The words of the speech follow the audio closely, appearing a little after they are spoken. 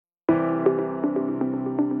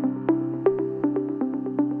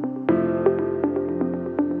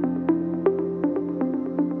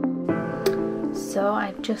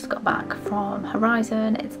I've just got back from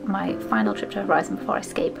Horizon. It's my final trip to Horizon before I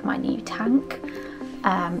escape my new tank.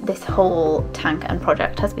 This whole tank and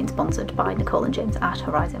project has been sponsored by Nicole and James at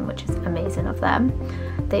Horizon, which is amazing of them.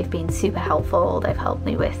 They've been super helpful. They've helped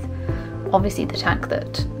me with obviously the tank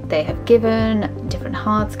that they have given, different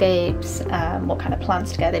hardscapes, what kind of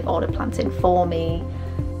plants to get. They've ordered plants in for me.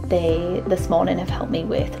 They this morning have helped me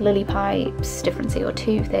with lily pipes, different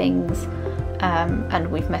CO2 things,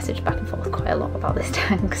 and we've messaged back and forth quite a lot about this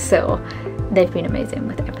tank, so they've been amazing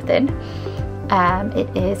with everything.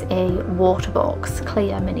 It is a Waterbox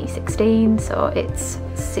clear mini 16, so it's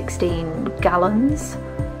 16 gallons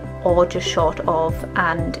or just short of,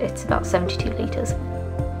 and it's about 72 litres.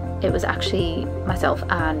 It was actually myself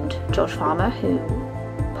and George Farmer who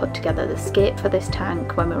put together the scape for this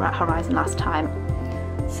tank when we were at Horizon last time.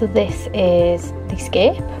 So this is the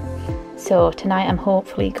scape. So tonight I'm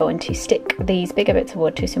hopefully going to stick these bigger bits of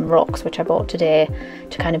wood to some rocks which I bought today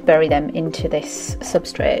to kind of bury them into this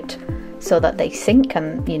substrate so that they sink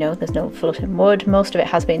and, you know, there's no floating wood. Most of it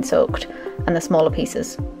has been soaked and the smaller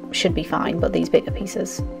pieces should be fine, but these bigger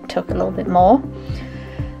pieces took a little bit more.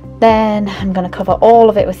 Then I'm going to cover all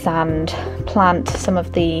of it with sand, plant some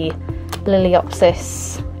of the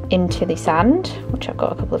Liliopsis into the sand, which I've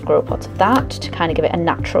got a couple of grow pots of that to kind of give it a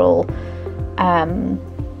natural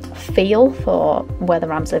feel for where the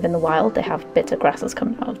rams live in the wild. They have bits of grasses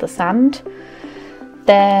coming out of the sand.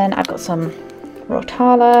 Then I've got some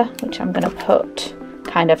Rotala, which I'm going to put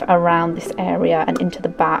kind of around this area and into the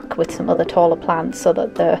back with some other taller plants so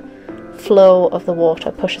that the flow of the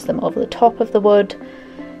water pushes them over the top of the wood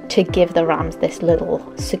to give the rams this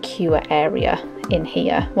little secure area in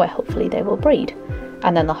here where hopefully they will breed,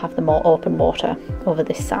 and then they'll have the more open water over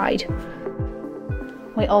this side.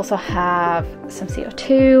 We also have some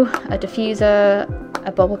CO2, a diffuser,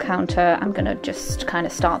 a bubble counter. I'm going to just kind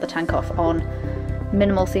of start the tank off on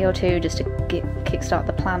minimal CO2 just to kickstart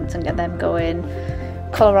the plants and get them going.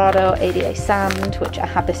 Colorado ADA sand, which I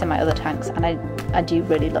have this in my other tanks, and I do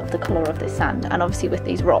really love the colour of this sand, and obviously with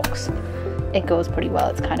these rocks it goes pretty well.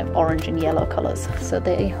 It's kind of orange and yellow colours, so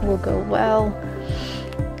they will go well.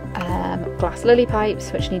 Glass lily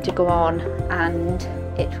pipes which need to go on, and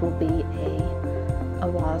it will be a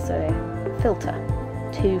Oase filter.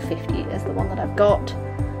 250 is the one that I've got,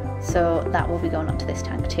 so that will be going onto this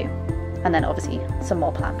tank too. And then obviously some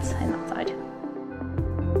more plants in that side.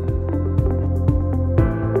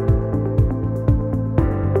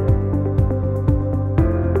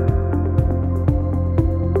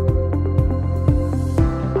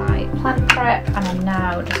 Plant prep, and I'm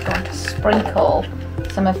now just going to sprinkle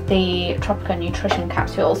some of the Tropica Nutrition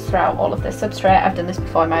capsules throughout all of this substrate. I've done this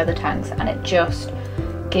before in my other tanks, and it just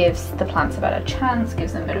gives the plants a better chance,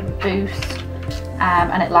 gives them a bit of a boost,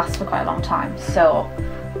 and it lasts for quite a long time. So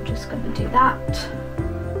I'm just going to do that.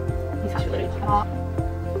 These are really hot.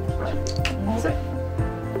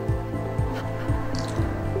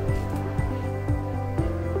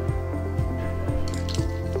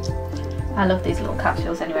 I love these little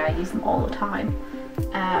capsules anyway. I use them all the time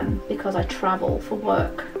because I travel for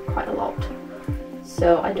work quite a lot,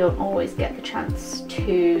 so I don't always get the chance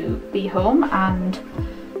to be home and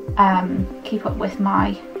keep up with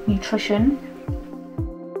my nutrition.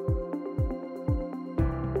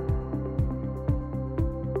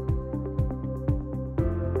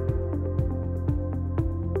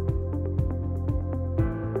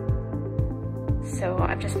 So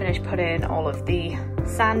I've just finished putting all of the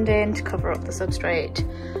sand in to cover up the substrate.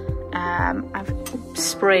 I've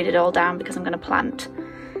sprayed it all down because I'm going to plant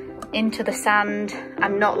into the sand.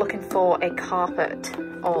 I'm not looking for a carpet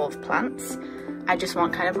of plants. I just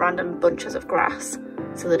want kind of random bunches of grass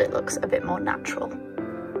so that it looks a bit more natural.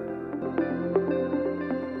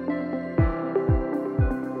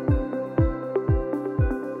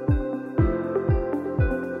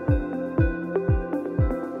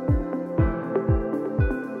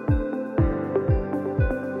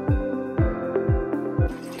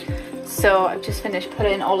 So I've just finished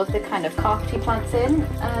putting all of the kind of carpety plants in.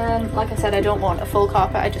 Like I said, I don't want a full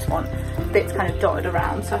carpet, I just want bits kind of dotted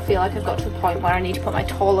around. So I feel like I've got to the point where I need to put my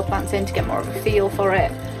taller plants in to get more of a feel for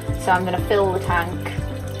it. So I'm going to fill the tank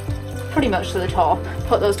pretty much to the top,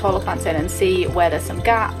 put those taller plants in and see where there's some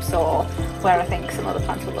gaps or where I think some other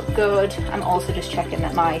plants will look good. I'm also just checking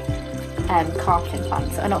that my carpeting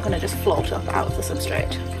plants are not going to just float up out of the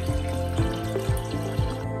substrate.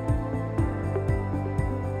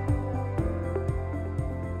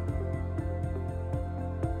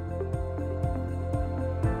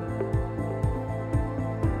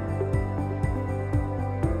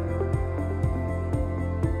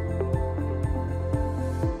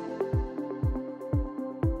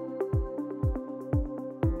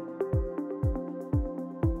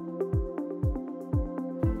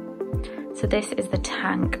 So this is the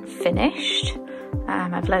tank finished.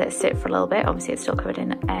 I've let it sit for a little bit. Obviously it's still covered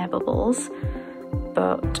in air bubbles,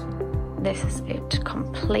 but this is it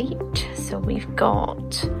complete. So we've got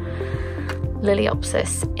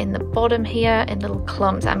Liliopsis in the bottom here in little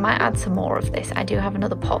clumps. I might add some more of this. I do have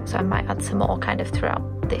another pot, so I might add some more kind of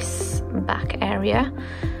throughout this back area.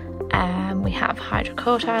 We have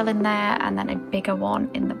Hydrocotyle in there, and then a bigger one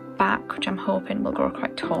in the back, which I'm hoping will grow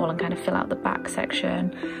quite tall and kind of fill out the back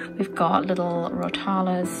section. We've got little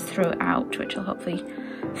Rotalas throughout, which will hopefully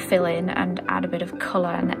fill in and add a bit of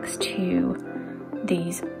colour next to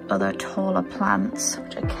these other taller plants,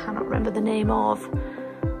 which I cannot remember the name of.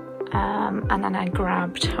 And then I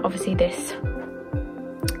grabbed obviously this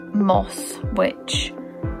moss, which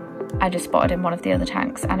I just spotted in one of the other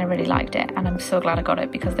tanks, and I really liked it, and I'm so glad I got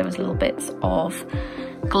it because there was little bits of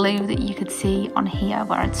glue that you could see on here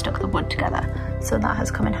where I'd stuck the wood together, so that has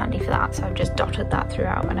come in handy for that. So I've just dotted that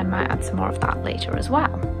throughout, and I might add some more of that later as well.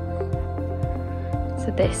 So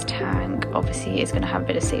this tank obviously is going to have a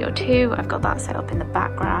bit of CO2. I've got that set up in the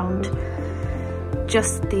background.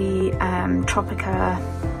 Just the Tropica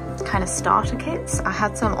kind of starter kits. I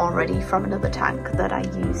had some already from another tank that I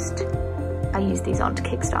used these on to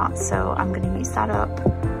kickstart, so I'm going to use that up.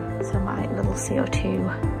 So my little CO2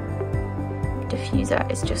 diffuser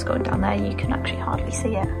is just going down there. You can actually hardly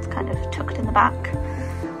see it, it's kind of tucked in the back.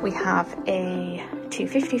 We have a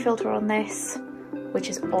 250 filter on this, which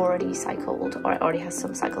is already cycled, or it already has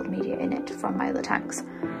some cycled media in it from my other tanks.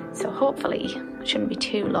 So hopefully it shouldn't be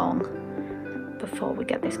too long before we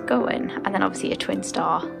get this going. And then obviously a twin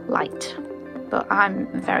star light. But I'm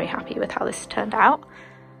very happy with how this turned out.